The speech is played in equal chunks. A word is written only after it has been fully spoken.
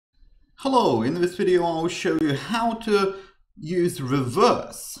Hello, in this video I'll show you how to use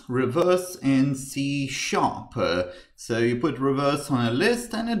reverse in C#. So you put reverse on a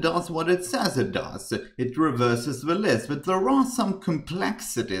list and it does what it says it does. It reverses the list, but there are some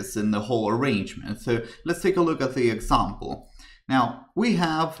complexities in the whole arrangement. So let's take a look at the example. Now we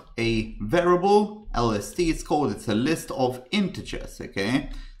have a variable lst, it's a list of integers, okay?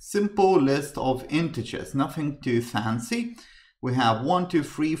 Simple list of integers, nothing too fancy. We have 1, 2,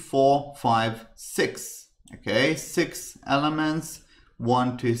 3, 4, 5, 6. Okay, 6 elements,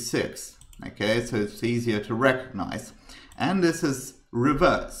 1 to 6. Okay, so it's easier to recognize. And this is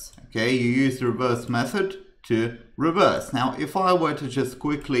reverse. Okay, you use the reverse method to reverse. Now, if I were to just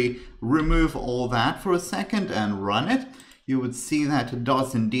quickly remove all that for a second and run it, you would see that it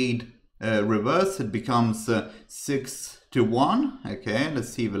does indeed reverse. It becomes 6 to 1. Okay, let's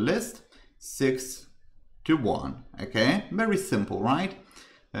see the list. 6 to 1. Okay, very simple, right?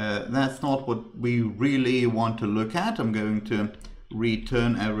 That's not what we really want to look at. I'm going to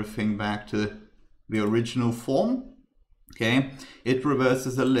return everything back to the original form. Okay, it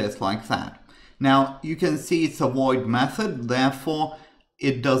reverses a list like that. Now you can see it's a void method, therefore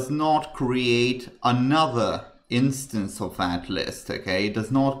it does not create another instance of that list. Okay, it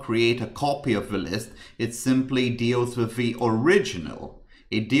does not create a copy of the list. It simply deals with the original.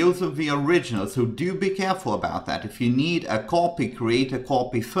 It deals with the original, so do be careful about that. If you need a copy, create a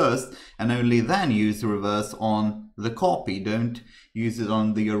copy first and only then use the reverse on the copy. Don't use it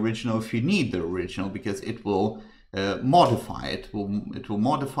on the original if you need the original, because it will modify it. It will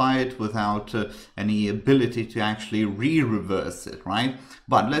modify it without any ability to actually re-reverse it, right?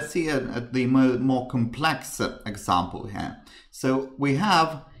 But let's see at the more complex example here. So we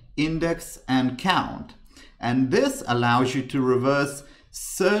have index and count, and this allows you to reverse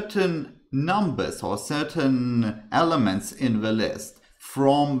certain numbers or certain elements in the list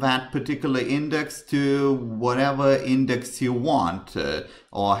from that particular index to whatever index you want,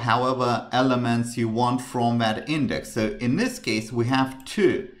 or however elements you want from that index. So in this case we have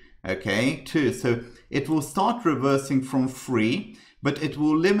 2, okay, 2. So it will start reversing from 3, but it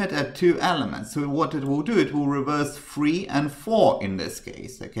will limit at 2 elements. So what it will do, it will reverse 3 and 4 in this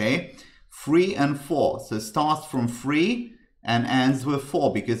case, okay, 3 and 4. So it starts from 3 and ends with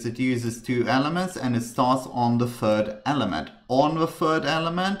 4 because it uses 2 elements, and it starts on the third element. On the third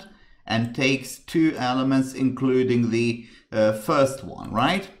element and takes 2 elements including the first one,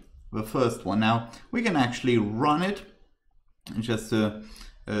 right? The first one. Now we can actually run it just to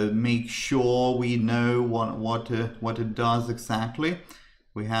make sure we know what it does exactly.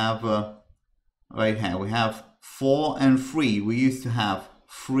 We have right here we have 4 and 3. We used to have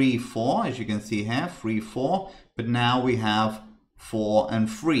 3, 4, as you can see here, 3, 4, but now we have 4 and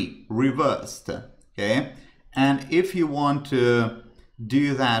 3 reversed. Okay, and if you want to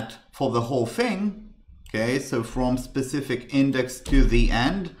do that for the whole thing, okay, so from specific index to the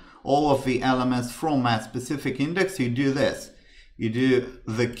end, all of the elements from that specific index, you do this. You do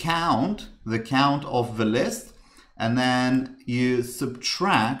the count of the list, and then you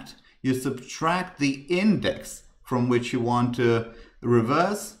subtract the index from which you want to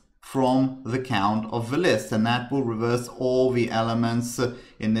reverse from the count of the list, and that will reverse all the elements,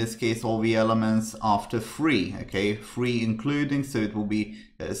 in this case all the elements after 3, okay, 3 including, so it will be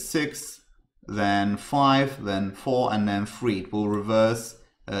 6, then 5, then 4, and then 3. It will reverse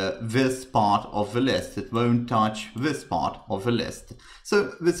this part of the list. It won't touch this part of the list.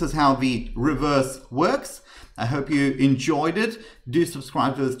 So this is how the reverse works. I hope you enjoyed it. Do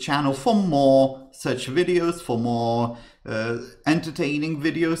subscribe to this channel for more such videos, for more entertaining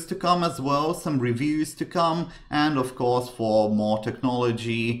videos to come as well, some reviews to come, and of course for more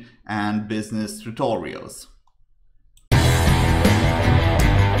technology and business tutorials.